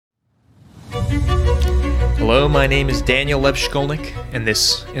Hello, my name is Daniel Lebshkolnik, and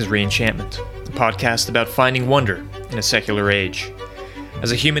this is Reenchantment, a podcast about finding wonder in a secular age.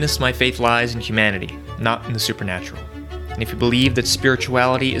 As a humanist, my faith lies in humanity, not in the supernatural. And if you believe that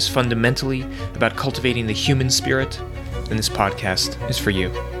spirituality is fundamentally about cultivating the human spirit, then this podcast is for you.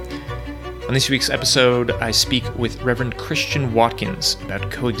 On this week's episode, I speak with Reverend Christian Watkins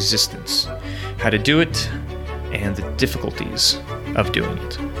about coexistence, how to do it, and the difficulties of doing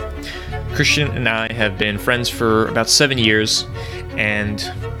it. Christian and I have been friends for about 7 years, and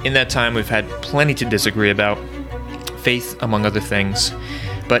in that time we've had plenty to disagree about, faith among other things,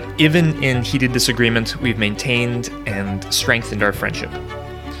 but even in heated disagreement, we've maintained and strengthened our friendship.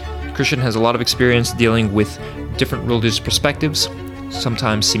 Christian has a lot of experience dealing with different religious perspectives,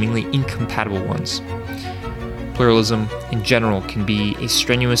 sometimes seemingly incompatible ones. Pluralism in general can be a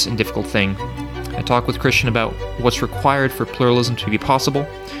strenuous and difficult thing. I talk with Christian about what's required for pluralism to be possible,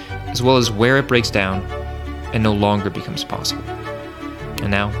 as well as where it breaks down and no longer becomes possible.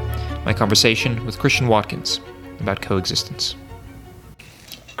 And now, my conversation with Christian Watkins about coexistence.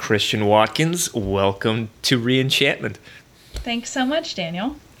 Christian Watkins, welcome to Reenchantment. Thanks so much,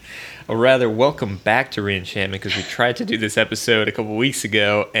 Daniel. Or rather, welcome back to Reenchantment, because we tried to do this episode a couple weeks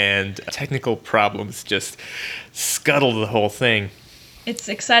ago, and technical problems just scuttled the whole thing. It's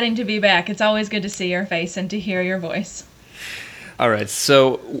exciting to be back. It's always good to see your face and to hear your voice. All right,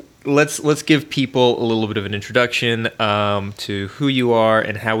 so let's give people a little bit of an introduction to who you are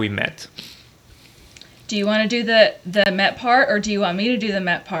and how we met. Do you want to do the Met part, or do you want me to do the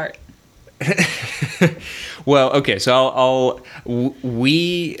Met part? Well, okay, so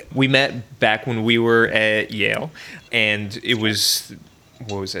we met back when we were at Yale, and it was,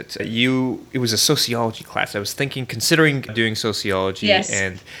 what was it? It was a sociology class. I was considering doing sociology, yes.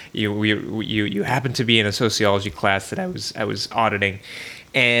 And you happened to be in a sociology class that I was auditing,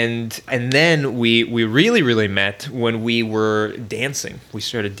 and then we really met when we were dancing. We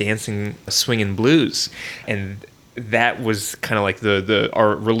started dancing swinging blues, and that was kind of like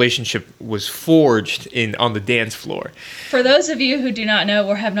our relationship was forged on the dance floor. For those of you who do not know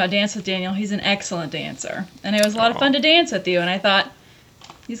or have not danced with Daniel, he's an excellent dancer, and it was a lot of fun to dance with you. And I thought,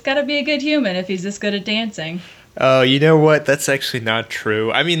 he's got to be a good human if he's this good at dancing. Oh, you know what? That's actually not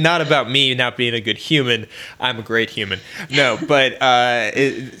true. I mean, not about me not being a good human. I'm a great human. No, but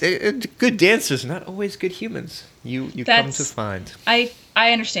good dancers are not always good humans. You come to find.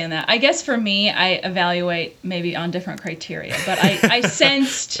 I understand that. I guess for me, I evaluate maybe on different criteria. But I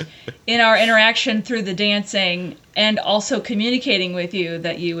sensed in our interaction through the dancing and also communicating with you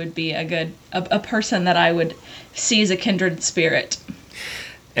that you would be a person that I would see as a kindred spirit.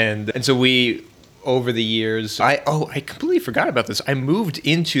 And so we, over the years, I completely forgot about this. I moved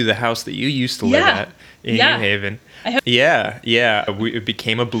into the house that you used to live at in New Haven. Yeah. It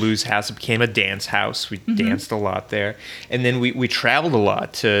became a blues house. It became a dance house. We danced a lot there, and then we traveled a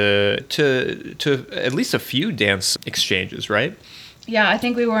lot to at least a few dance exchanges, right? Yeah, I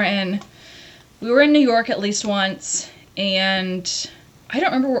think we were in New York at least once, and I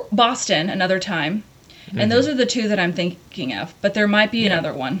don't remember Boston another time. And those are the two that I'm thinking of, but there might be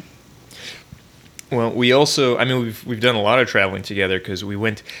another one. Well, we also, we've done a lot of traveling together, because we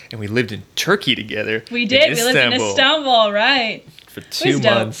went and we lived in Turkey together. We did. We lived in Istanbul, right? For 2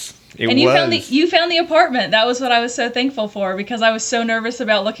 months. You found the apartment. That was what I was so thankful for, because I was so nervous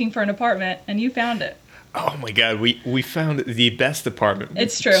about looking for an apartment, and you found it. Oh my God, we found the best apartment.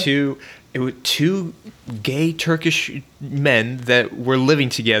 It's true. It was 2 gay Turkish men that were living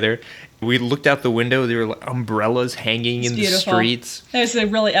together. We looked out the window. There were umbrellas hanging in the streets. It was a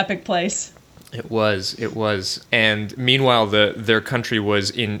really epic place. It was. And meanwhile, their country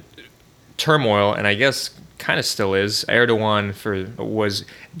was in turmoil, and I guess kind of still is. Erdogan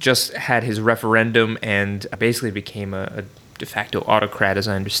just had his referendum and basically became a de facto autocrat, as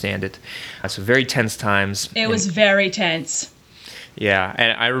I understand it. So very tense times. It was very tense. Yeah,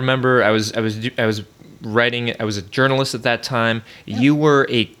 and I remember I was writing. I was a journalist at that time. Yep. You were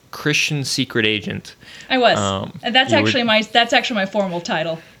a Christian secret agent. I was. And that's actually my formal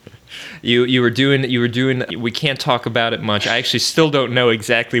title. You were doing. We can't talk about it much. I actually still don't know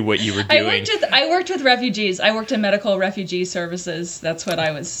exactly what you were doing. I worked with refugees. I worked in medical refugee services. That's what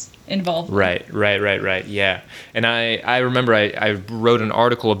I was involved with. Right. Yeah. And I remember I wrote an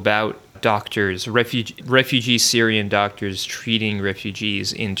article about doctors, refugee Syrian doctors treating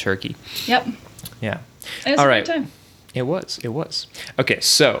refugees in Turkey. Yep. Yeah. It was a great time. It was. Okay,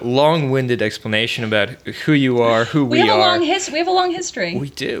 so long-winded explanation about who you are, who we are. We have a long history. We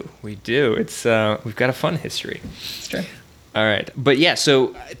do. It's we've got a fun history. It's true. All right. But yeah,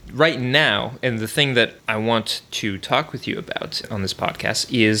 so right now, and the thing that I want to talk with you about on this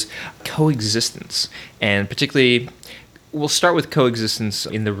podcast is coexistence. And particularly, we'll start with coexistence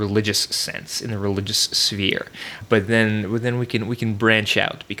in the religious sense, in the religious sphere. But then we can branch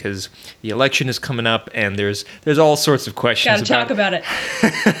out, because the election is coming up and there's all sorts of questions. Got to talk about it.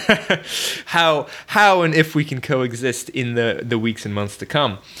 how and if we can coexist in the weeks and months to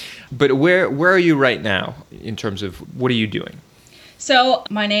come. But where are you right now in terms of what are you doing? So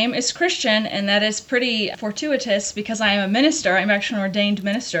my name is Christian, and that is pretty fortuitous because I am a minister. I'm actually an ordained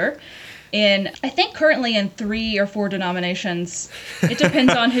minister I think currently in 3 or 4 denominations. It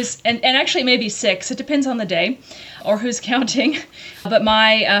depends on who's, and actually maybe 6. It depends on the day or who's counting. But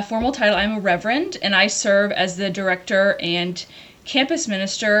my formal title, I'm a reverend, and I serve as the director and campus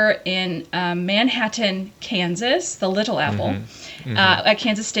minister in Manhattan, Kansas, the Little Apple, at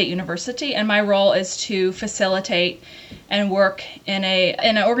Kansas State University. And my role is to facilitate and work in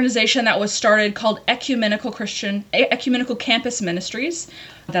an organization that was started called Ecumenical Campus Ministries.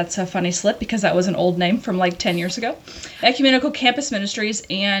 That's a funny slip because that was an old name from like 10 years ago. Ecumenical Campus Ministries,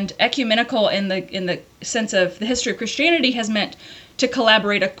 and ecumenical in the sense of the history of Christianity has meant to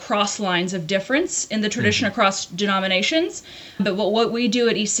collaborate across lines of difference in the tradition across denominations. But what we do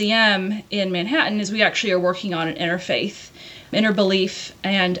at ECM in Manhattan is we actually are working on an interfaith, interbelief,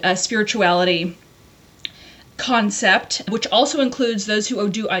 and spirituality concept, which also includes those who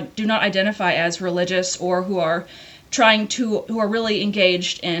do not identify as religious, or who are really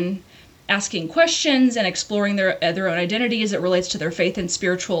engaged in asking questions and exploring their own identity as it relates to their faith and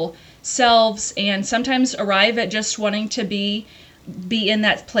spiritual selves, and sometimes arrive at just wanting to be in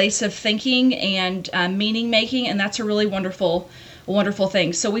that place of thinking and meaning making, and that's a really wonderful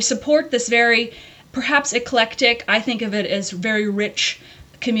thing. So we support this very, perhaps eclectic, I think of it as very rich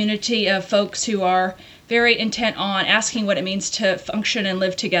community of folks who are very intent on asking what it means to function and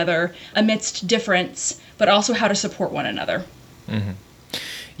live together amidst difference, but also how to support one another. Mm-hmm.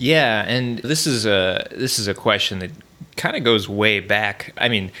 Yeah, and this is a question that kind of goes way back. I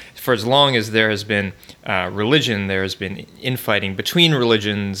mean, for as long as there has been religion, there has been infighting between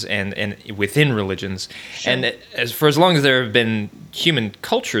religions and within religions. Sure. And for as long as there have been human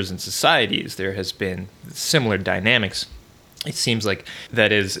cultures and societies, there has been similar dynamics. It seems like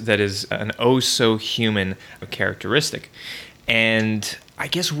that is an oh-so-human characteristic. And I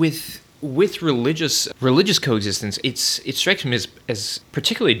guess with religious coexistence, it strikes me as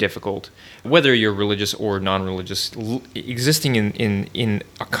particularly difficult, whether you're religious or non-religious, existing in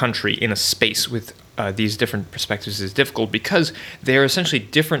a country, in a space with these different perspectives is difficult because they are essentially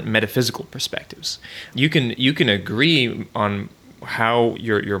different metaphysical perspectives. You can agree on how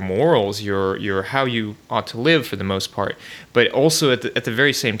your morals, your how you ought to live for the most part, but also at the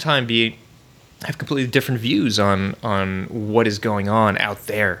very same time have completely different views on what is going on out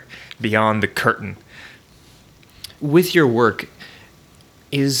there beyond the curtain. With your work,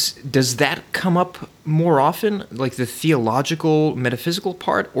 does that come up more often, like the theological, metaphysical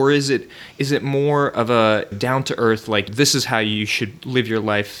part, or is it more of a down to earth, like this is how you should live your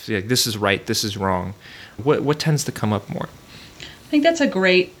life, like, this is right, this is wrong? What tends to come up more? I think that's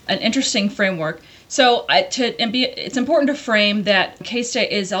an interesting framework. So it's important to frame that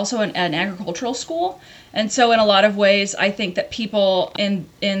K-State is also an agricultural school. And so in a lot of ways, I think that people in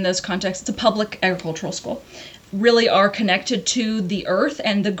those contexts, it's a public agricultural school, really are connected to the earth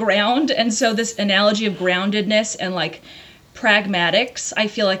and the ground. And so this analogy of groundedness and like pragmatics, I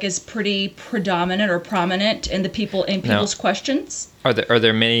feel like is pretty predominant or prominent in people's questions. Are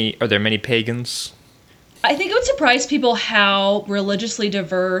there many pagans? I think it would surprise people how religiously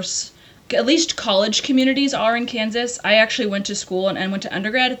diverse at least college communities are in Kansas. I actually went to school and went to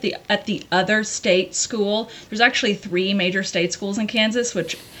undergrad at the other state school. There's actually 3 major state schools in Kansas,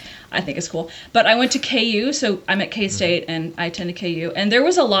 which I think is cool. But I went to KU, so I'm at K-State and I attended KU. And there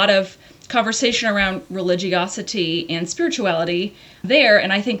was a lot of conversation around religiosity and spirituality there,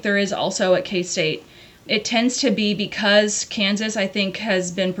 and I think there is also at K-State. It tends to be because Kansas, I think,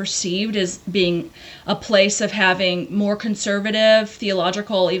 has been perceived as being a place of having more conservative,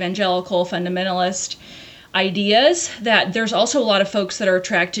 theological, evangelical, fundamentalist ideas, that there's also a lot of folks that are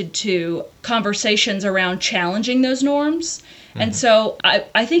attracted to conversations around challenging those norms. Mm-hmm. And so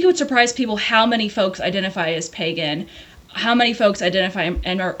I think it would surprise people how many folks identify as pagan, how many folks identify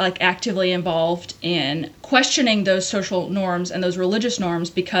and are like actively involved in questioning those social norms and those religious norms,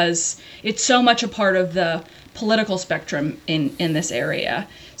 because it's so much a part of the political spectrum in this area.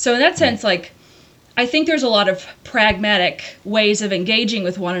 So in that sense, like, I think there's a lot of pragmatic ways of engaging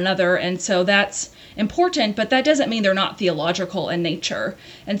with one another, and so that's important, but that doesn't mean they're not theological in nature.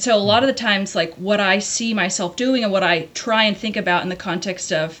 And so a lot of the times, like what I see myself doing and what I try and think about in the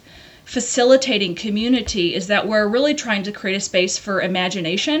context of facilitating community is that we're really trying to create a space for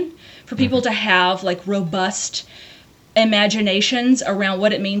imagination, for people to have like robust imaginations around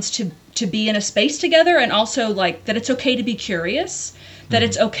what it means to be in a space together, and also like that it's okay to be curious, that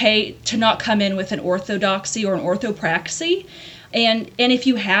it's okay to not come in with an orthodoxy or an orthopraxy. And if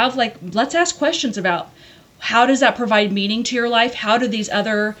you have, like, let's ask questions about how does that provide meaning to your life? How do these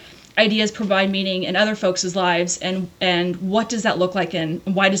other ideas provide meaning in other folks' lives? And what does that look like, and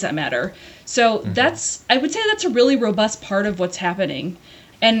why does that matter? So I would say that's a really robust part of what's happening.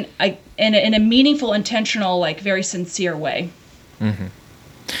 And in a meaningful, intentional, like very sincere way. Mm-hmm.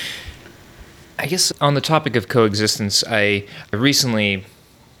 I guess on the topic of coexistence, I recently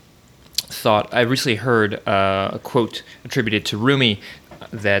heard a quote attributed to Rumi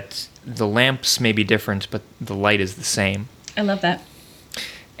that the lamps may be different, but the light is the same. I love that.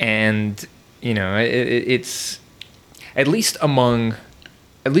 And, you know, it's at least among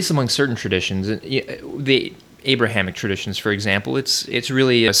certain traditions, the Abrahamic traditions, for example, it's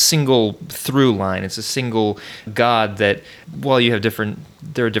really a single through line. It's a single God that, while there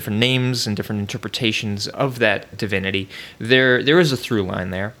are different names and different interpretations of that divinity, there is a through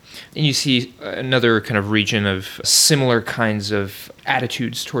line there. And you see another kind of region of similar kinds of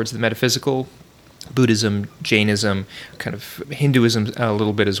attitudes towards the metaphysical, Buddhism, Jainism, kind of Hinduism a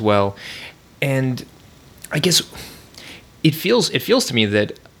little bit as well. And I guess it feels to me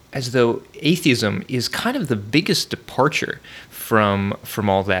that as though atheism is kind of the biggest departure from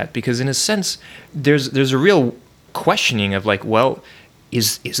all that, because in a sense there's a real questioning of like, well,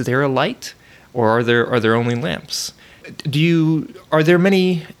 is there a light, or are there only lamps? Are there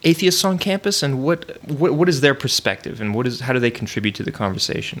many atheists on campus, and what is their perspective, and how do they contribute to the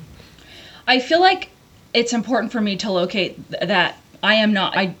conversation? I feel like it's important for me to locate that I am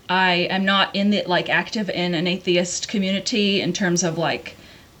not in the like active in an atheist community in terms of like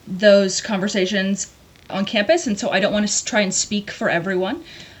those conversations on campus, and so I don't want to try and speak for everyone.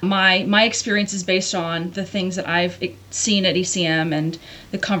 My experience is based on the things that I've seen at ECM and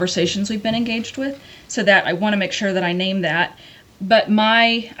the conversations we've been engaged with, so that I want to make sure that I name that. But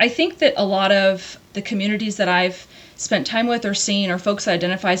I think that a lot of the communities that I've spent time with or seen, or folks that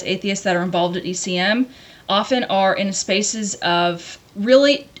identify as atheists that are involved at ECM, often are in spaces of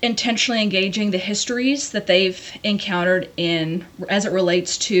really intentionally engaging the histories that they've encountered as it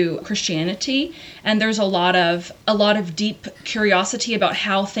relates to Christianity. And there's a lot of deep curiosity about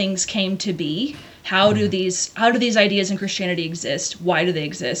how things came to be. How do these ideas in Christianity exist? Why do they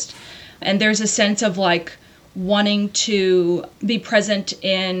exist? And there's a sense of like wanting to be present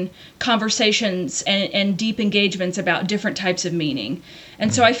in conversations and deep engagements about different types of meaning.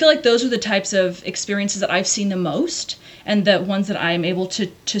 And so I feel like those are the types of experiences that I've seen the most, and the ones that I'm able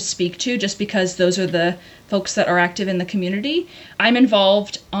to speak to, just because those are the folks that are active in the community. I'm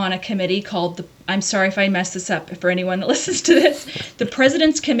involved on a committee called I'm sorry if I mess this up for anyone that listens to this, the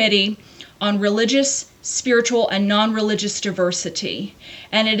President's Committee on Religious, Spiritual, and Non-Religious Diversity.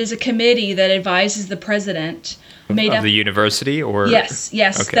 And it is a committee that advises the president. Of the university, or? Yes,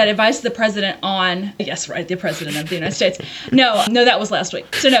 okay. That advises the president on, the president of the United States. No, that was last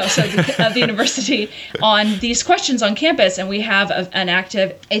week. So of the university on these questions on campus, and we have an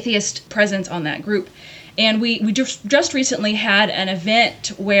active atheist presence on that group. And we just recently had an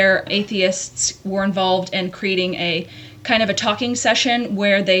event where atheists were involved in creating a kind of a talking session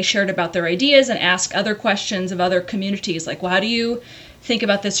where they shared about their ideas and asked other questions of other communities, like, well, how do you think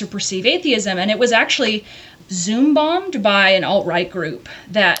about this or perceive atheism? And it was actually Zoom bombed by an alt-right group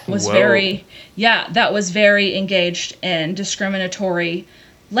that was very engaged in discriminatory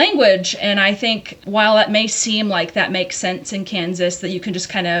language. And I think while that may seem like that makes sense in Kansas, that you can just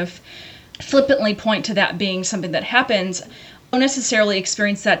kind of flippantly point to that being something that happens, I don't necessarily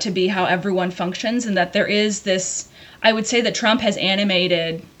experience that to be how everyone functions, and that there is this, I would say that Trump has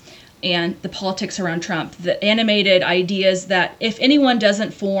animated, and the politics around Trump, that animated ideas that if anyone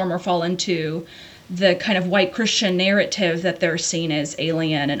doesn't form or fall into the kind of white Christian narrative, that they're seen as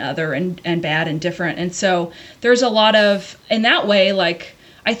alien and other and bad and different. And so there's a lot of, in that way, like,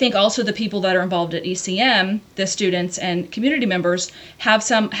 I think also the people that are involved at ECM, the students and community members, have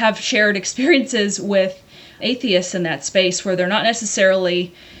shared experiences with atheists in that space where they're not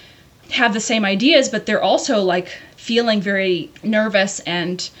necessarily have the same ideas, but they're also like feeling very nervous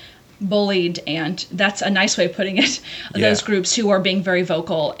and bullied, and that's a nice way of putting it. Yeah. Those groups who are being very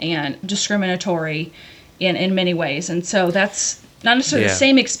vocal and discriminatory in many ways. And so that's Not necessarily Yeah. the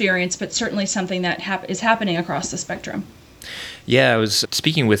same experience, but certainly something that is happening across the spectrum. Yeah, I was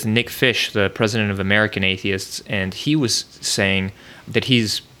speaking with Nick Fish, the president of American Atheists, and he was saying that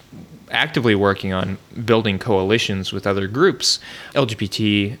he's actively working on building coalitions with other groups,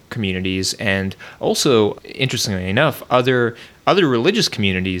 LGBT communities, and also, interestingly enough, other religious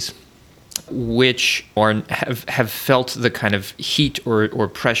communities which have felt the kind of heat or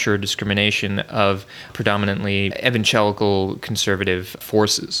pressure discrimination of predominantly evangelical conservative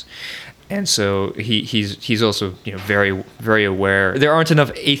forces. And so he's also very very aware there aren't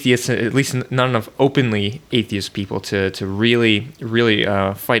enough atheists, at least not enough openly atheist people to really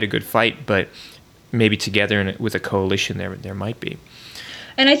fight a good fight, but maybe together with a coalition there might be.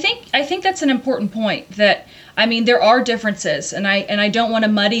 And I think that's an important point. That, I mean, there are differences, and I don't want to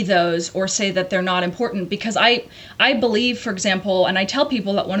muddy those or say that they're not important, because I believe, for example, and I tell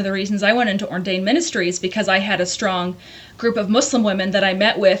people that one of the reasons I went into ordained ministry is because I had a strong group of Muslim women that I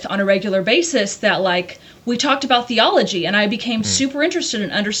met with on a regular basis that, like, we talked about theology, and I became super interested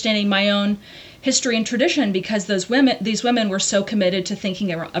in understanding my own history and tradition because these women were so committed to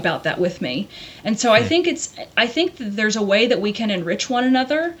thinking about that with me. And so I think that there's a way that we can enrich one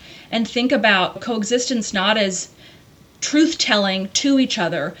another and think about coexistence not as truth telling to each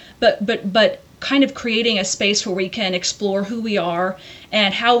other, but kind of creating a space where we can explore who we are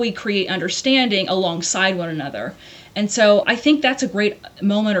and how we create understanding alongside one another. And so I think that's a great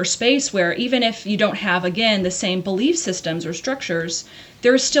moment or space where, even if you don't have, again, the same belief systems or structures,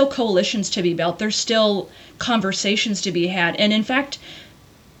 there are still coalitions to be built. There's still conversations to be had. And in fact,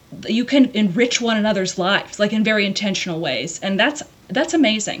 you can enrich one another's lives, like in very intentional ways. And that's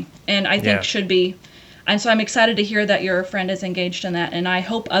amazing. And I think should be. And so I'm excited to hear that your friend is engaged in that. And I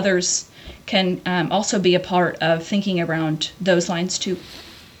hope others can also be a part of thinking around those lines too.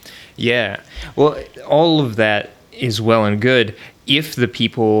 Yeah. Well, all of that is well and good if the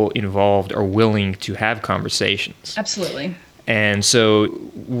people involved are willing to have conversations. Absolutely. And so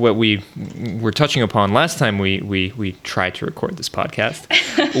what we were touching upon last time we tried to record this podcast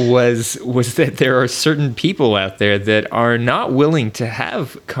was that there are certain people out there that are not willing to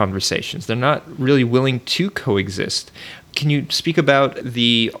have conversations. They're not really willing to coexist. Can you speak about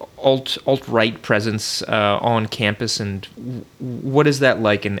the alt-right presence on campus, and what is that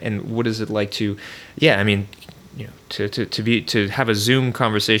like, and what is it like to, to have a Zoom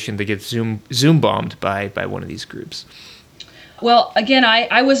conversation that gets Zoom bombed by one of these groups? Well, again,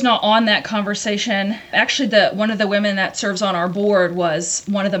 I was not on that conversation. Actually, one of the women that serves on our board was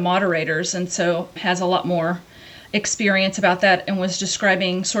one of the moderators, and so has a lot more experience about that, and was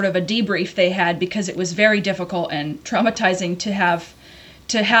describing sort of a debrief they had, because it was very difficult and traumatizing to have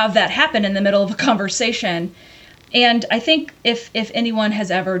that happen in the middle of a conversation. And I think if anyone has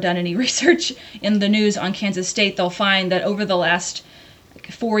ever done any research in the news on Kansas State, they'll find that over the last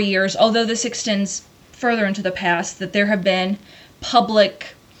 4 years, although this extends further into the past, that there have been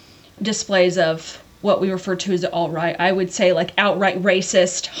public displays of what we refer to as the alt-right. I would say like outright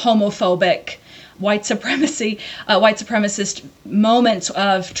racist, homophobic, white supremacist moments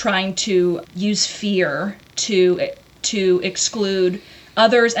of trying to use fear to exclude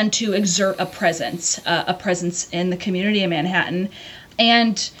others and to exert a presence in the community of Manhattan.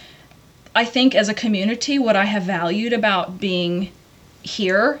 And I think as a community, what I have valued about being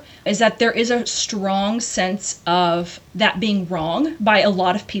here is that there is a strong sense of that being wrong by a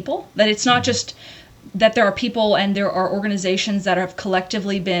lot of people, that it's not just that there are people and there are organizations that have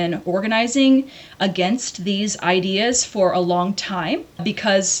collectively been organizing against these ideas for a long time,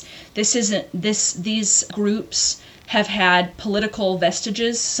 because these groups have had political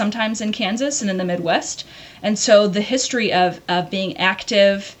vestiges sometimes in Kansas and in the Midwest. And so the history of being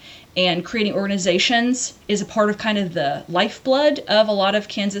active and creating organizations is a part of kind of the lifeblood of a lot of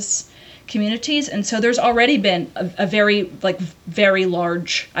Kansas communities. And so there's already been a very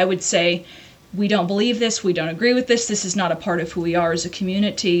large, I would say, we don't believe this, we don't agree with this is not a part of who we are as a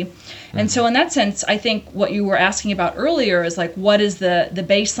community. Mm-hmm. And so in that sense, I think what you were asking about earlier is like, what is the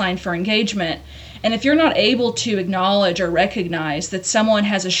baseline for engagement? And if you're not able to acknowledge or recognize that someone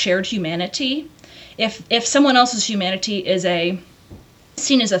has a shared humanity, if someone else's humanity is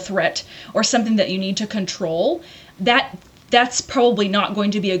seen as a threat or something that you need to control, that's probably not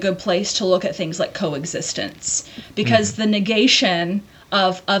going to be a good place to look at things like coexistence, because the negation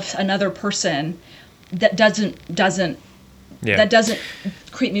of another person that doesn't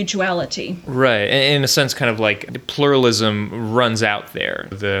create mutuality. Right. In a sense, kind of like pluralism runs out there.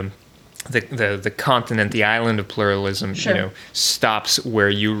 The the continent, the island of pluralism, Sure. stops where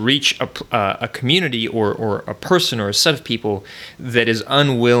you reach a community or a person or a set of people that is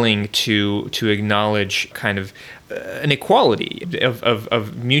unwilling to acknowledge kind of an equality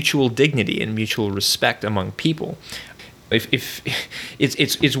of mutual dignity and mutual respect among people. If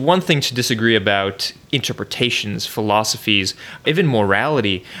it's one thing to disagree about interpretations, philosophies, even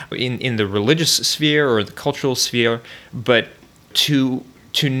morality in the religious sphere or the cultural sphere, but to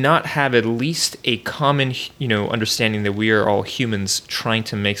not have at least a common, understanding that we are all humans trying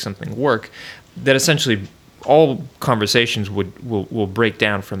to make something work, that essentially all conversations will break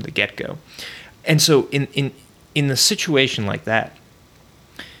down from the get-go. And so in a situation like that,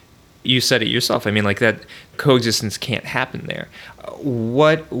 you said it yourself. I mean, like, that coexistence can't happen there.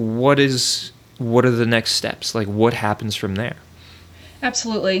 What are the next steps? Like, what happens from there?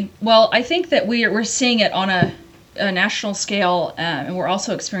 Absolutely. Well, I think that we're seeing it on a national scale, and we're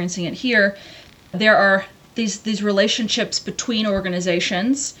also experiencing it here. There are these relationships between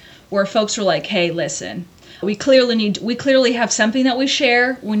organizations where folks are like, "Hey, listen, we clearly have something that we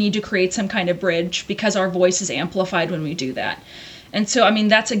share. We need to create some kind of bridge because our voice is amplified when we do that." And so, I mean,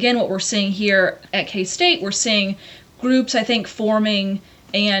 that's again what we're seeing here at K-State. We're seeing groups, I think, forming,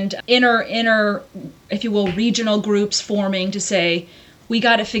 and inner, if you will, regional groups forming to say, we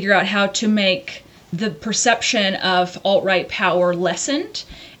got to figure out how to make the perception of alt-right power lessened,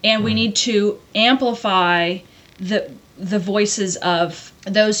 and we need to amplify the voices of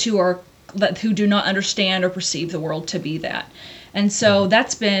those who do not understand or perceive the world to be that. And so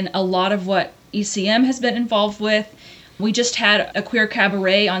that's been a lot of what ECM has been involved with. We just had a queer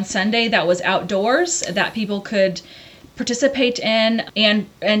cabaret on Sunday that was outdoors that people could participate in, and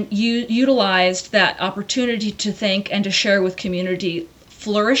utilized that opportunity to think and to share with community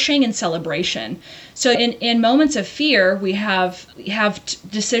flourishing and celebration. So in moments of fear, we have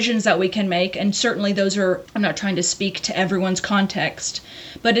decisions that we can make, and certainly those are, I'm not trying to speak to everyone's context,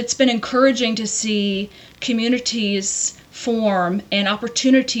 but it's been encouraging to see communities form and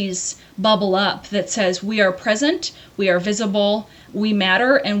opportunities bubble up that says we are present, we are visible, we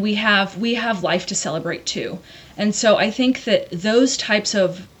matter, and we have life to celebrate too. And so I think that those types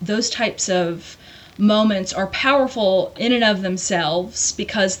of moments are powerful in and of themselves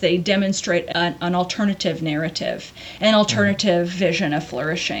because they demonstrate an alternative narrative, an alternative vision of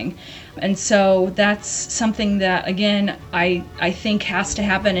flourishing. And so that's something that, again, I think has to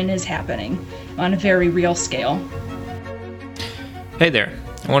happen and is happening on a very real scale. Hey there.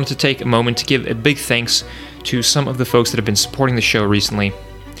 I wanted to take a moment to give a big thanks to some of the folks that have been supporting the show recently.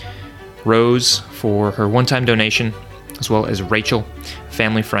 Rose for her one-time donation, as well as Rachel, a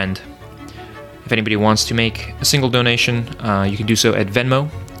family friend. If anybody wants to make a single donation, you can do so at Venmo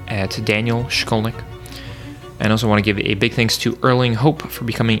at Daniel Shkolnick. And I also want to give a big thanks to Erling Hope for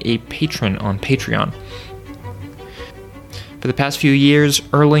becoming a patron on Patreon. For the past few years,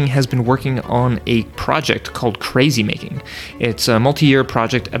 Erling has been working on a project called Crazy Making. It's a multi-year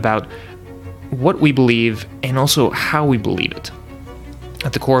project about what we believe and also how we believe it.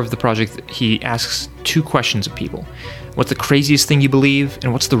 At the core of the project, he asks two questions of people. What's the craziest thing you believe,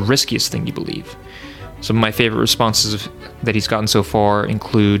 and what's the riskiest thing you believe? Some of my favorite responses that he's gotten so far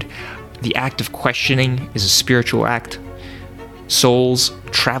include: the act of questioning is a spiritual act, souls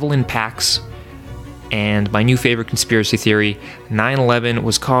travel in packs, and my new favorite conspiracy theory, 9/11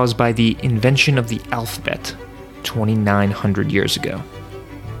 was caused by the invention of the alphabet 2,900 years ago.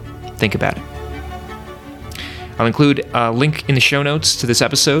 Think about it. I'll include a link in the show notes to this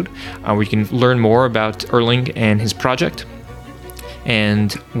episode where you can learn more about Erling and his project,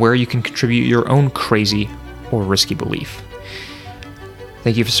 and where you can contribute your own crazy or risky belief.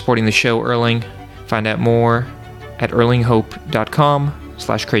 Thank you for supporting the show, Erling. Find out more at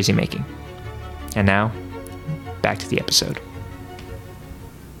erlinghope.com/crazymaking. And now, back to the episode.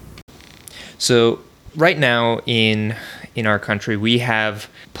 So, right now in our country, we have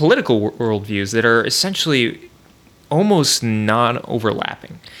political worldviews that are essentially almost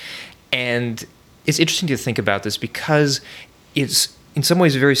non-overlapping. And it's interesting to think about this because it's in some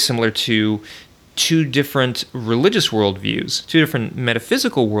ways very similar to two different religious worldviews, two different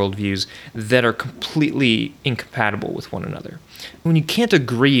metaphysical worldviews that are completely incompatible with one another. When you can't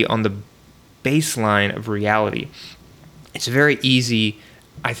agree on the baseline of reality, it's very easy,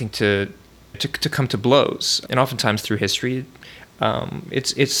 I think, to come to blows. And oftentimes through history,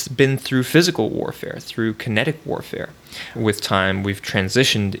 it's been through physical warfare, through kinetic warfare. With time, we've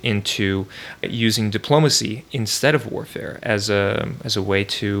transitioned into using diplomacy instead of warfare as a way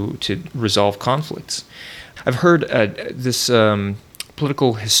to resolve conflicts. I've heard this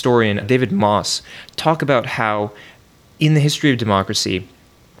political historian, David Moss, talk about how in the history of democracy,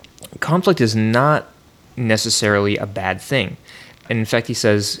 conflict is not necessarily a bad thing. And in fact, he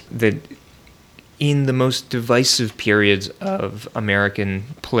says that in the most divisive periods of American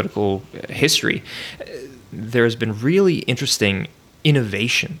political history, there has been really interesting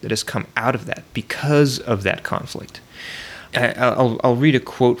innovation that has come out of that because of that conflict. I'll read a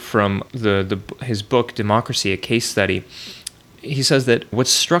quote from his book, Democracy, a Case Study. He says that what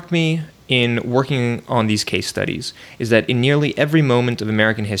struck me in working on these case studies is that in nearly every moment of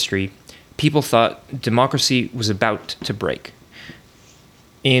American history, people thought democracy was about to break.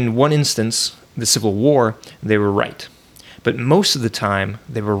 In one instance, the Civil War, they were right. But most of the time,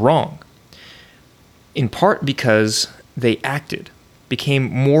 they were wrong. In part because they acted, became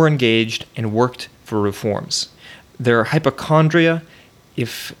more engaged, and worked for reforms. Their hypochondria,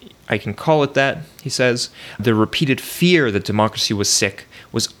 if I can call it that, he says, the repeated fear that democracy was sick,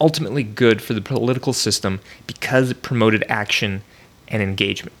 was ultimately good for the political system because it promoted action and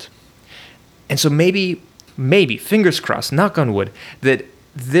engagement. And so maybe, fingers crossed, knock on wood, that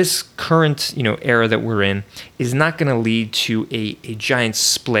this current era that we're in is not going to lead to a giant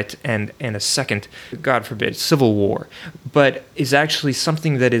split and a second, God forbid, civil war, but is actually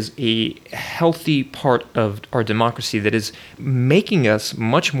something that is a healthy part of our democracy that is making us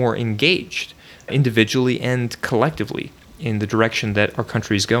much more engaged individually and collectively in the direction that our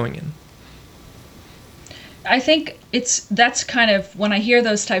country is going in. I think that's kind of, when I hear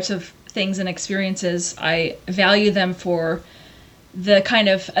those types of things and experiences, I value them for the kind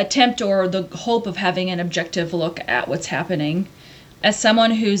of attempt or the hope of having an objective look at what's happening. As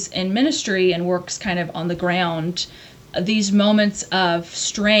someone who's in ministry and works kind of on the ground, these moments of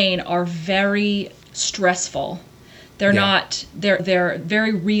strain are very stressful. They're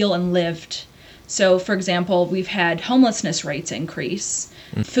very real and lived. So, for example, we've had homelessness rates increase,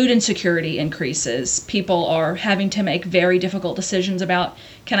 food insecurity increases. People are having to make very difficult decisions about,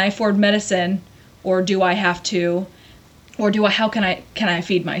 can I afford medicine, or do I have to, or how can I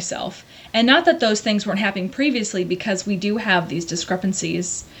feed myself? And not that those things weren't happening previously, because we do have these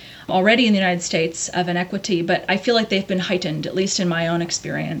discrepancies already in the United States of inequity, but I feel like they've been heightened, at least in my own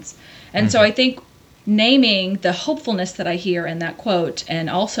experience. And so I think naming the hopefulness that I hear in that quote, and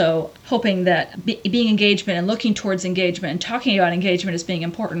also hoping that being engagement and looking towards engagement and talking about engagement as being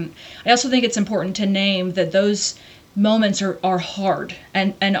important, I also think it's important to name that those moments are hard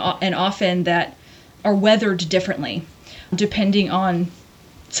and often that are weathered differently, depending on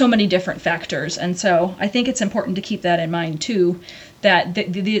so many different factors. And so I think it's important to keep that in mind too, that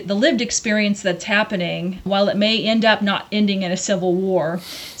the lived experience that's happening, while it may end up not ending in a civil war,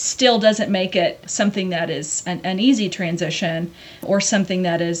 still doesn't make it something that is an easy transition or something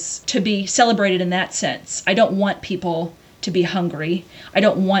that is to be celebrated in that sense. I don't want people to be hungry. I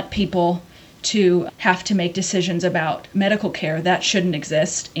don't want people to have to make decisions about medical care. That shouldn't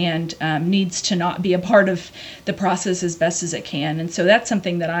exist and needs to not be a part of the process as best as it can. And so that's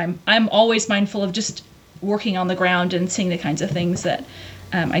something that I'm always mindful of, just working on the ground and seeing the kinds of things that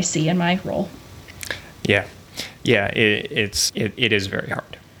I see in my role. Yeah, it is very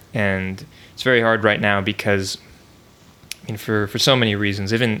hard, and it's very hard right now because, I mean, for so many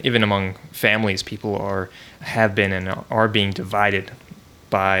reasons, even among families, people have been and are being divided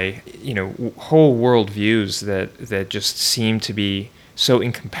by whole worldviews that just seem to be so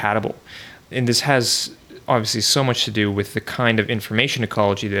incompatible. And this has obviously so much to do with the kind of information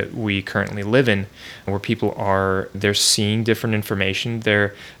ecology that we currently live in, where people they're seeing different information.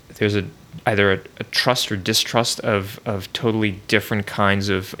 There's either a trust or distrust of totally different kinds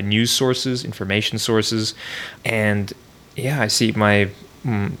of news sources, information sources. And yeah, I see my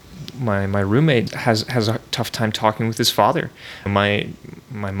roommate has a tough time talking with his father.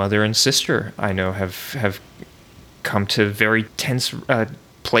 My mother and sister, I know, have come to very tense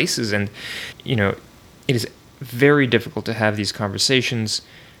places, and it is very difficult to have these conversations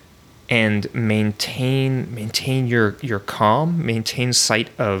and maintain your calm, maintain sight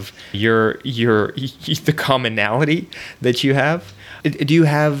of the commonality that you have. Do you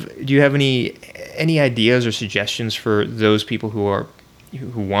have any ideas or suggestions for those people who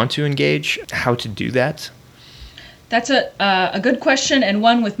want to engage, how to do that? That's a good question, and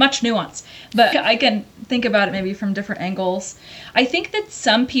one with much nuance, but I can think about it maybe from different angles. I think that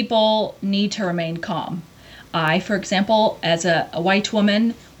some people need to remain calm. I, for example, as a white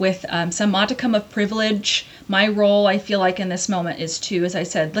woman with some modicum of privilege, my role, I feel like in this moment, is to, as I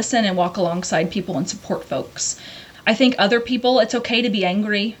said, listen and walk alongside people and support folks. I think other people, it's okay to be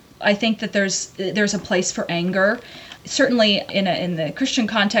angry. I think that there's a place for anger. Certainly in the Christian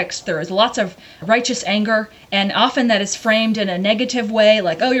context, there is lots of righteous anger, and often that is framed in a negative way,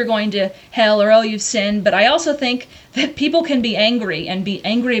 like, oh, you're going to hell, or oh, you've sinned. But I also think that people can be angry and be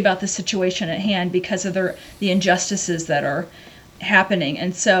angry about the situation at hand because of the injustices that are happening.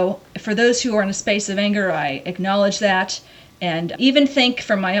 And so for those who are in a space of anger, I acknowledge that, and even think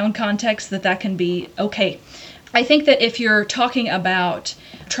from my own context that can be okay. I think that if you're talking about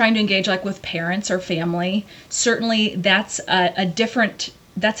trying to engage like with parents or family, certainly that's a different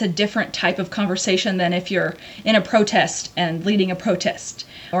type of conversation than if you're in a protest and leading a protest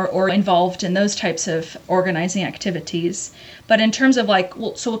or involved in those types of organizing activities. But in terms of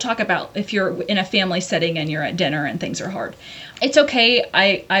we'll talk about if you're in a family setting and you're at dinner and things are hard. It's okay,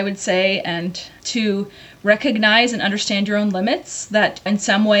 I would say, and to recognize and understand your own limits, that in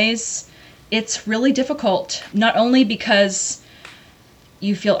some ways it's really difficult, not only because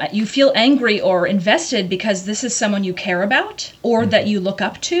you feel angry or invested because this is someone you care about or that you look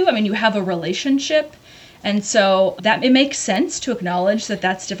up to. I mean, you have a relationship. And so that it makes sense to acknowledge that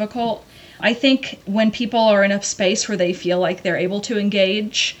that's difficult. I think when people are in a space where they feel like they're able to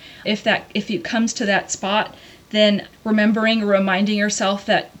engage, if it comes to that spot, then reminding yourself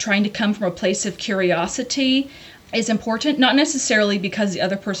that trying to come from a place of curiosity is important, not necessarily because the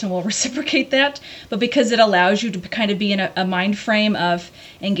other person will reciprocate that, but because it allows you to kind of be in a mind frame of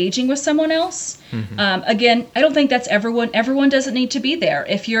engaging with someone else. Mm-hmm. Again, I don't think that's everyone. Everyone doesn't need to be there.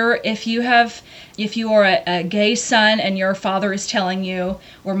 If you are a gay son and your father is telling you,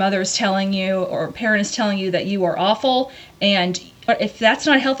 or mother is telling you, or parent is telling you that you are awful, and if that's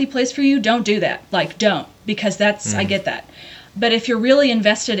not a healthy place for you, don't do that. Don't, because that's, I get that. But if you're really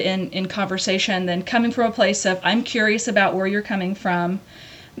invested in conversation, then coming from a place of, I'm curious about where you're coming from,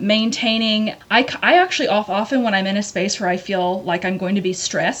 maintaining, I actually often when I'm in a space where I feel like I'm going to be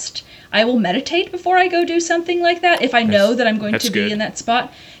stressed, I will meditate before I go do something like that, if I know that I'm going to be in that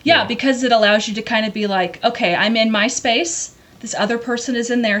spot. Yeah, because it allows you to kind of be like, okay, I'm in my space, this other person is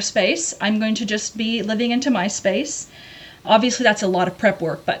in their space, I'm going to just be living into my space. Obviously, that's a lot of prep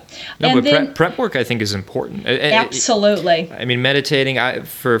work, but prep work I think is important. Absolutely. I mean, meditating.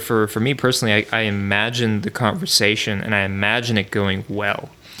 For me personally, I imagine the conversation and I imagine it going well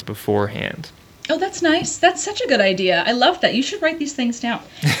beforehand. Oh, that's nice. That's such a good idea. I love that. You should write these things down.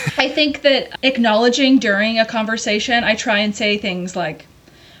 I think that acknowledging during a conversation, I try and say things like,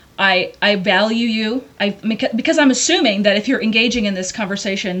 I value you. Because I'm assuming that if you're engaging in this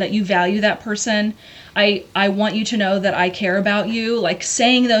conversation that you value that person. I want you to know that I care about you, like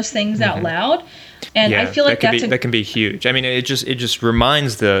saying those things out loud. And I feel like that can be huge. I mean, it just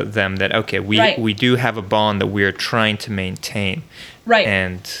reminds them that, okay, we do have a bond that we're trying to maintain. Right.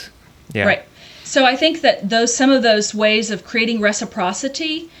 And yeah. Right. So I think that some of those ways of creating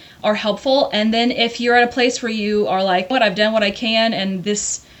reciprocity are helpful. And then if you're at a place where you are like, I've done what I can, and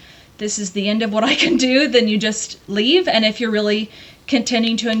this is the end of what I can do, then you just leave. And if you're really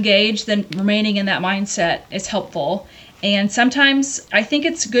continuing to engage, then remaining in that mindset is helpful. And sometimes I think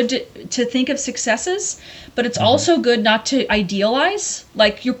it's good to think of successes, but it's also good not to idealize.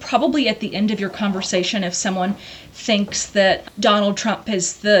 Like, you're probably at the end of your conversation if someone thinks that Donald Trump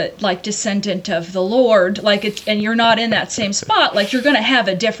is the descendant of the Lord, and you're not in that same spot, you're going to have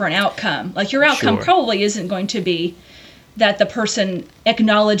a different outcome. Your outcome probably isn't going to be that the person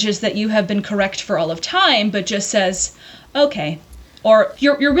acknowledges that you have been correct for all of time, but just says, okay. Or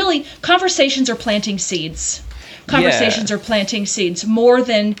you're really, conversations are planting seeds. Conversations are planting seeds more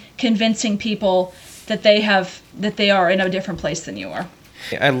than convincing people that they are in a different place than you are.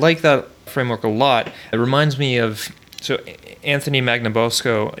 I like that framework a lot. It reminds me of, Anthony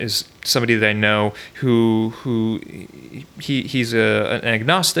Magnabosco is somebody that I know who he's an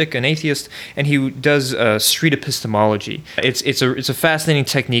agnostic, an atheist, and he does street epistemology. It's a fascinating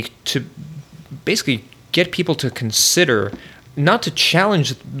technique to basically get people to consider, not to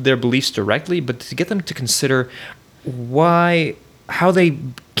challenge their beliefs directly, but to get them to consider how they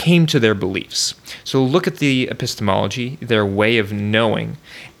came to their beliefs. So look at the epistemology, their way of knowing,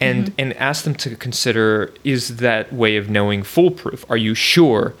 and ask them to consider, is that way of knowing foolproof? Are you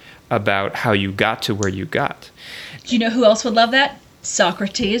sure about how you got to where you got? Do you know who else would love that?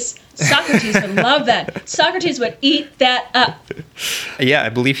 Socrates. Socrates would love that. Socrates would eat that up. Yeah, I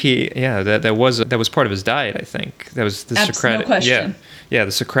believe that was part of his diet, I think. That was the Socratic. No question. Yeah,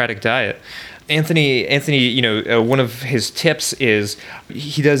 the Socratic diet. Anthony, one of his tips is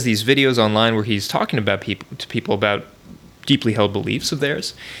he does these videos online where he's talking about people about deeply held beliefs of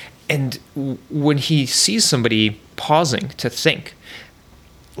theirs. And when he sees somebody pausing to think,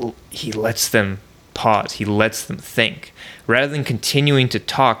 he lets them pause. He lets them think rather than continuing to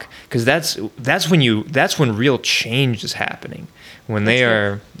talk, because that's when real change is happening. When they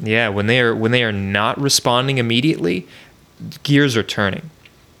are not responding immediately, gears are turning.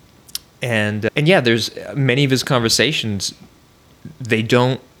 And there's many of his conversations, they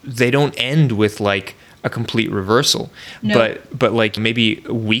don't end with like a complete reversal. No. But like maybe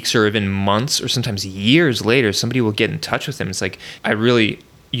weeks or even months or sometimes years later, somebody will get in touch with him. It's like,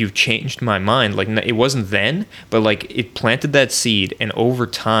 you've changed my mind. Like, it wasn't then, but like it planted that seed, and over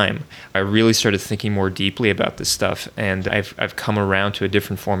time I really started thinking more deeply about this stuff, and I've come around to a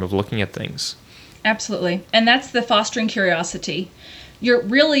different form of looking at things. Absolutely. And that's the fostering curiosity. You're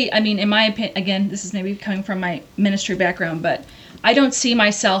really, I mean, in my opinion, again, this is maybe coming from my ministry background, but I don't see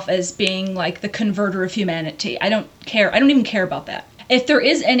myself as being like the converter of humanity. I don't care. I don't even care about that. If there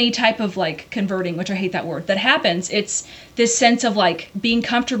is any type of like converting, which I hate that word, that happens, it's this sense of like being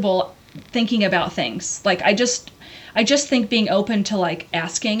comfortable thinking about things. Like I just think being open to like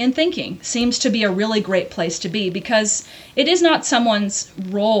asking and thinking seems to be a really great place to be, because it is not someone's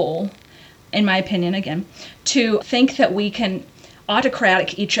role, in my opinion, again, to think that we can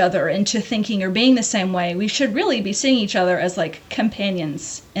autocratic each other into thinking or being the same way. We should really be seeing each other as like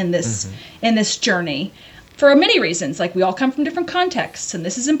companions in this journey, for many reasons. Like, we all come from different contexts, and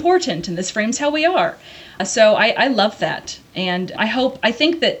this is important, and this frames how we are. So I love that, and I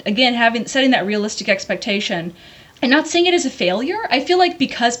think that, again, setting that realistic expectation and not seeing it as a failure. I feel like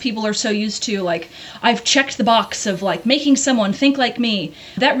because people are so used to like, I've checked the box of like making someone think like me,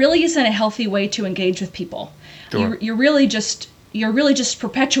 that really isn't a healthy way to engage with people. Sure. You're really just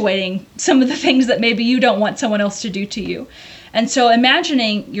perpetuating some of the things that maybe you don't want someone else to do to you. And so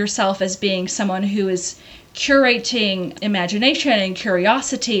imagining yourself as being someone who is curating imagination and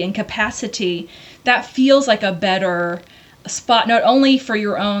curiosity and capacity, that feels like a better spot, not only for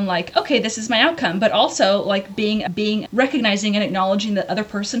your own like, okay, this is my outcome, but also like being recognizing and acknowledging that other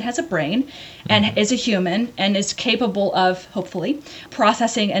person has a brain and is a human and is capable of, hopefully,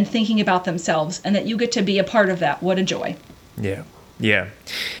 processing and thinking about themselves, and that you get to be a part of that. What a joy. Yeah.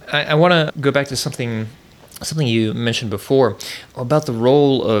 I want to go back to something you mentioned before about the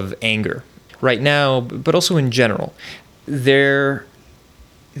role of anger right now, but also in general.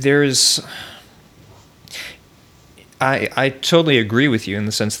 I totally agree with you in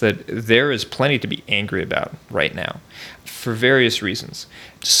the sense that there is plenty to be angry about right now for various reasons.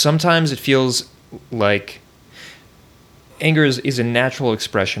 Sometimes it feels like anger is a natural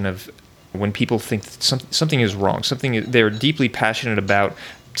expression of when people think something is wrong, they're deeply passionate about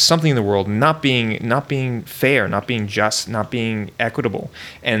something in the world not being fair, not being just, not being equitable,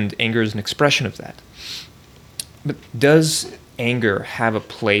 and anger is an expression of that. But does anger have a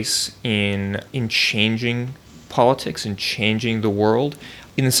place in changing politics and changing the world,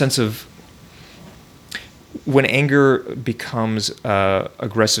 in the sense of when anger becomes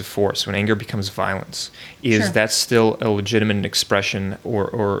aggressive force, when anger becomes violence, is Sure. that still a legitimate expression,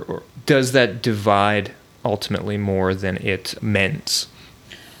 or does that divide ultimately more than it mends?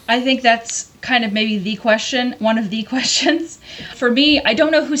 I think that's kind of maybe the question, one of the questions. For me, I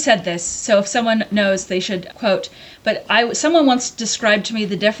don't know who said this, so if someone knows, they should quote, but someone once described to me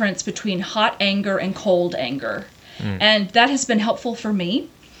the difference between hot anger and cold anger. And that has been helpful for me.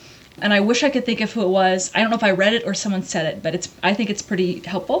 And I wish I could think of who it was. I don't know if I read it or someone said it, but I think it's pretty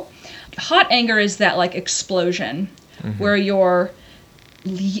helpful. Hot anger is that like explosion where you're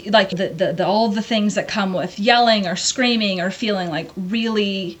like the all the things that come with yelling or screaming or feeling like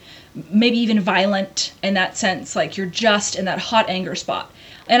really maybe even violent in that sense, like you're just in that hot anger spot.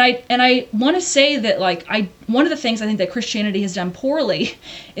 And I want to say that like one of the things I think that Christianity has done poorly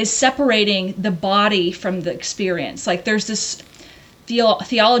is separating the body from the experience. Like there's this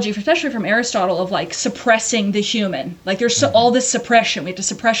theology, especially from Aristotle, of like suppressing the human. Like there's all this suppression. We have to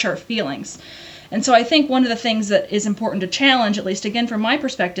suppress our feelings. And so I think one of the things that is important to challenge, at least again from my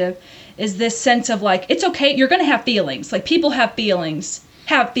perspective, is this sense of like, it's okay, you're going to have feelings. Like people have feelings.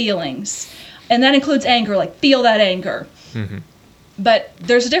 And that includes anger, like feel that anger. But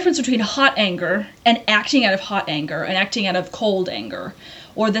there's a difference between hot anger and acting out of hot anger and acting out of cold anger.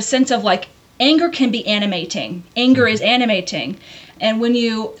 Or the sense of like, anger can be animating. Anger is animating. And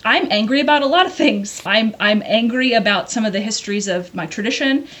I'm angry about a lot of things. I'm angry about some of the histories of my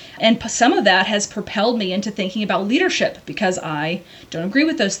tradition, and some of that has propelled me into thinking about leadership because I don't agree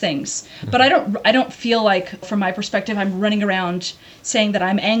with those things. But I don't feel like, from my perspective, I'm running around saying that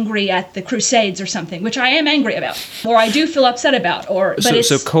I'm angry at the Crusades or something, which I am angry about, or I do feel upset about.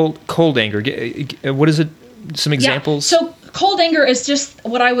 So cold anger. What is it? Some examples? Yeah. So cold anger is just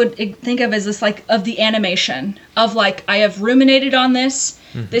what I would think of as this like of the animation of like, I have ruminated on this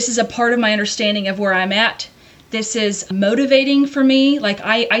This is a part of my understanding of where I'm at. This is motivating for me. Like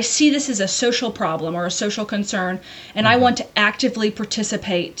I see this as a social problem or a social concern, and I want to actively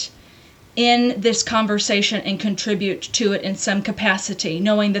participate in this conversation and contribute to it in some capacity,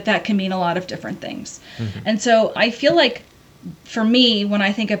 knowing that that can mean a lot of different things. And so I feel like for me, when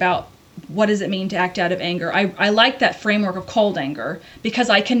I think about what does it mean to act out of anger, I like that framework of cold anger because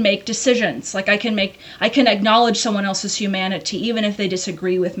I can make decisions. Like I can acknowledge someone else's humanity even if they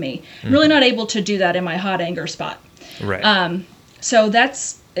disagree with me. I'm really not able to do that in my hot anger spot. Right. So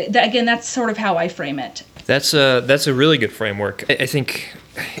that's sort of how I frame it. That's a really good framework. I think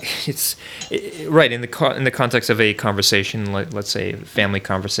it's right in the context of a conversation, let's say a family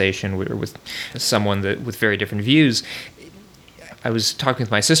conversation with someone with very different views. I was talking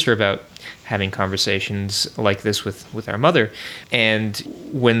with my sister about having conversations like this with our mother, and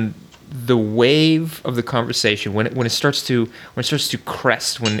when the wave of the conversation, when it starts to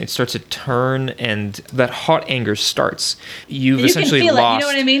crest, when it starts to turn, and that hot anger starts, you've essentially can feel lost. It,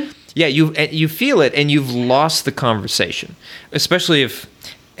 you know what I mean? Yeah, you feel it, and you've lost the conversation, especially if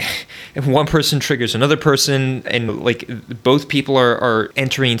one person triggers another person, and like both people are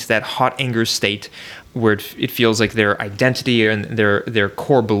entering into that hot anger state where it feels like their identity and their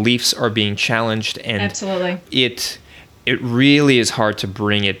core beliefs are being challenged, and absolutely, it really is hard to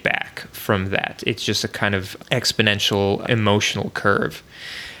bring it back from that. It's just a kind of exponential emotional curve.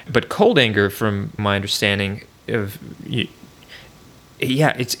 But cold anger, from my understanding of,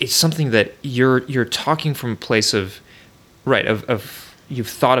 it's something that you're talking from a place of you've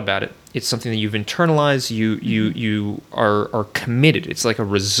thought about it. It's something that you've internalized. You are committed. It's like a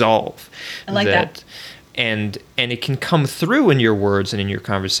resolve. I like that. And it can come through in your words and in your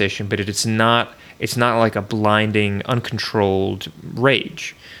conversation, but it's not like a blinding, uncontrolled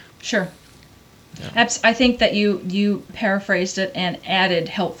rage. Sure. Yeah. I think that you paraphrased it and added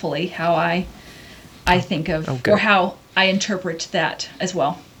helpfully how I think of or how I interpret that as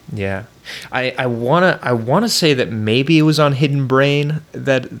well. Yeah, I wanna say that maybe it was on Hidden Brain,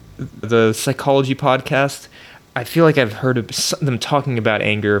 that the psychology podcast. I feel like I've heard of them talking about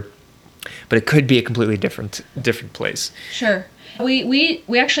anger, but it could be a completely different place. Sure. We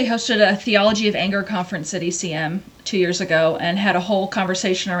actually hosted a Theology of Anger conference at ECM 2 years ago and had a whole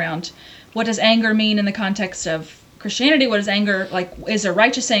conversation around what does anger mean in the context of Christianity? What is anger like? Is there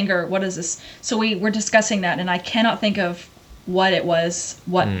righteous anger? What is this? So we were discussing that, and I cannot think of what it was,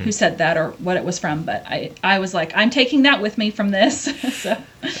 who said that, or what it was from. But I was like, I'm taking that with me from this. So.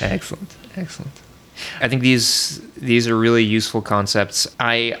 Excellent. I think these are really useful concepts.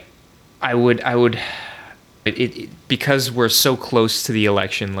 I would because we're so close to the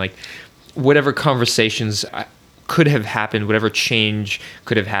election, like whatever conversations could have happened, whatever change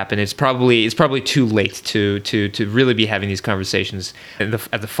could have happened, it's probably too late to really be having these conversations at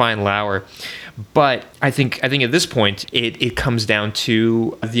the final hour. But I think at this point it comes down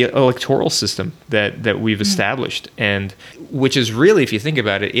to the electoral system that we've established, and which is really, if you think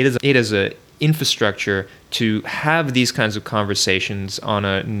about it, it is a infrastructure to have these kinds of conversations on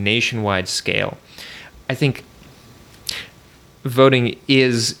a nationwide scale. I think voting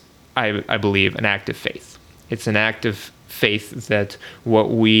is, I believe, an act of faith. It's an act of faith that what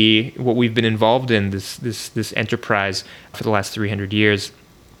we've been involved in, this enterprise for the last 300 years,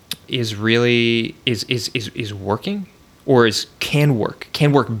 is really is working, or can work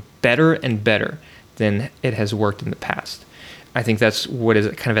better and better than it has worked in the past. I think that's what is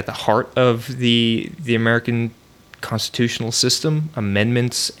kind of at the heart of the American constitutional system: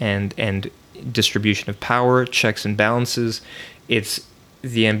 amendments and distribution of power, checks and balances. It's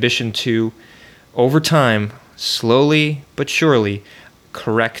the ambition to, over time, slowly but surely,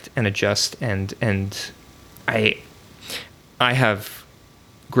 correct and adjust, and I have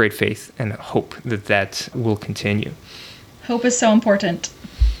great faith and hope that will continue. Hope is so important.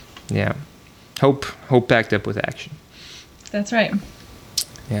 Yeah. Hope backed up with action. That's right.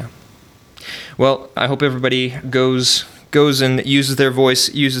 Yeah. Well, I hope everybody goes and uses their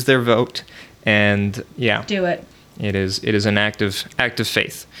voice, uses their vote, and yeah. Do it. It is an act of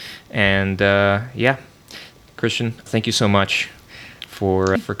faith. And Christian, thank you so much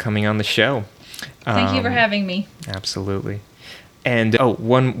for coming on the show. Thank you for having me. Absolutely. And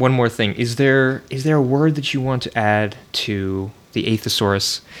one more thing. Is there a word that you want to add to the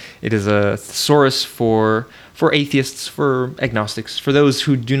Athesaurus? It is a thesaurus for atheists, for agnostics, for those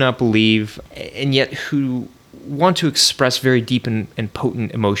who do not believe and yet who want to express very deep and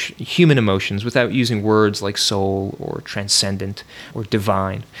potent human emotions without using words like soul or transcendent or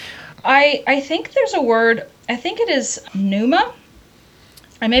divine. I think there's a word, I think it is pneuma.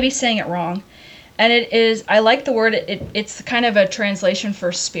 I may be saying it wrong, And it is, I like the word, it's kind of a translation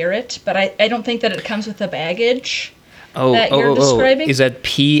for spirit, but I don't think that it comes with the baggage that you're describing. Is that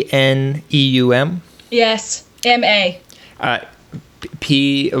P-N-E-U-M? Yes, M-A.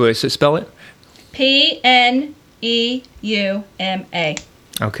 So spell it? P-N-E-U-M-A.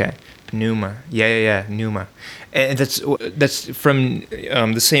 Okay. Pneuma. Yeah. Pneuma. And that's from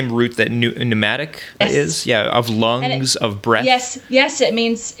the same root that pneumatic is? Yeah, of lungs, of breath? Yes, it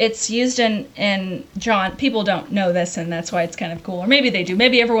means it's used in John. People don't know this, and that's why it's kind of cool. Or maybe they do.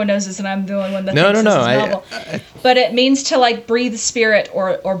 Maybe everyone knows this, and I'm the only one that thinks this is novel. But it means to, like, breathe spirit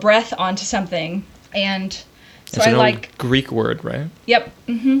or breath onto something. And so it's an old Greek word, right? Yep.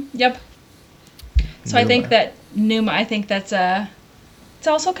 Yep. So Pneuma. I think that pneuma, it's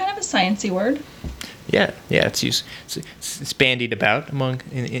also kind of a sciencey word. Yeah, it's used. It's bandied about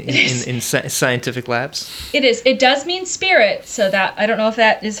in scientific labs. It is. It does mean spirit, so that I don't know if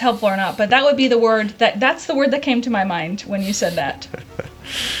that is helpful or not, but that would be the word that's the word that came to my mind when you said that.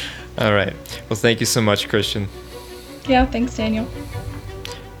 All right. Well, thank you so much, Christian. Yeah, thanks, Daniel.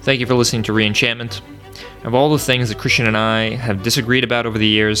 Thank you for listening to Reenchantment. Of all the things that Christian and I have disagreed about over the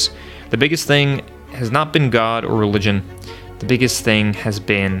years, the biggest thing has not been God or religion. The biggest thing has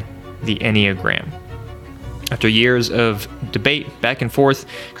been the Enneagram. After years of debate back and forth,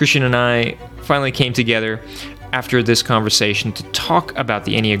 Christian and I finally came together after this conversation to talk about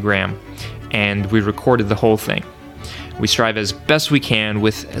the Enneagram, and we recorded the whole thing. We strive as best we can,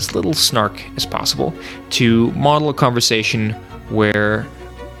 with as little snark as possible, to model a conversation where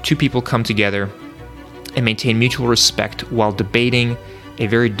two people come together and maintain mutual respect while debating a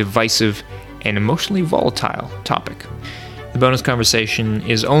very divisive and emotionally volatile topic. The bonus conversation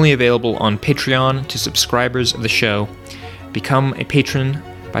is only available on Patreon to subscribers of the show. Become a patron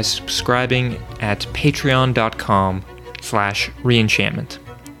by subscribing at patreon.com/reenchantment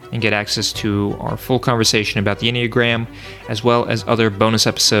and get access to our full conversation about the Enneagram, as well as other bonus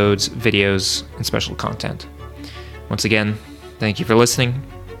episodes, videos, and special content. Once again, thank you for listening,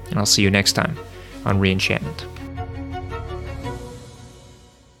 and I'll see you next time on Reenchantment.